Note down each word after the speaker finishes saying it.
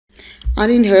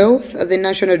And in health, the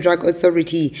National Drug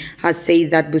Authority has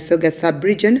said that Busoga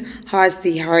sub-region has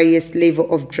the highest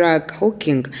level of drug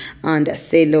hawking and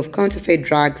sale of counterfeit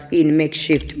drugs in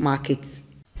makeshift markets.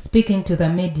 Speaking to the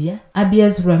media,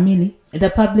 Abias Ramili, the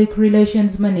public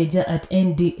relations manager at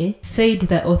NDA, said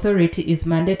the authority is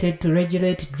mandated to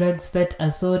regulate drugs that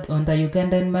are sold on the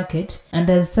Ugandan market, and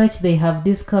as such they have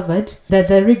discovered that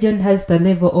the region has the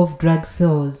level of drug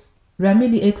sales.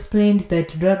 Ramili explained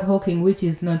that drug hawking, which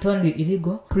is not only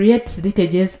illegal, creates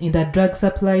leakages in the drug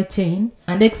supply chain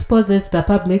and exposes the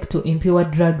public to impure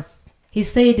drugs. He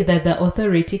said that the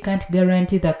authority can't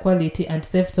guarantee the quality and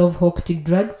safety of hawked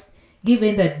drugs,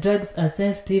 given that drugs are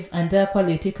sensitive and their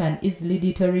quality can easily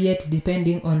deteriorate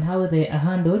depending on how they are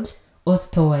handled or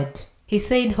stored. He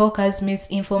said hawkers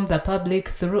misinform the public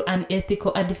through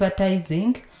unethical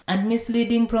advertising and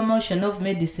misleading promotion of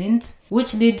medicines,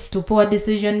 which leads to poor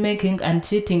decision-making and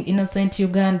cheating innocent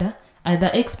Uganda at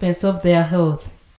the expense of their health.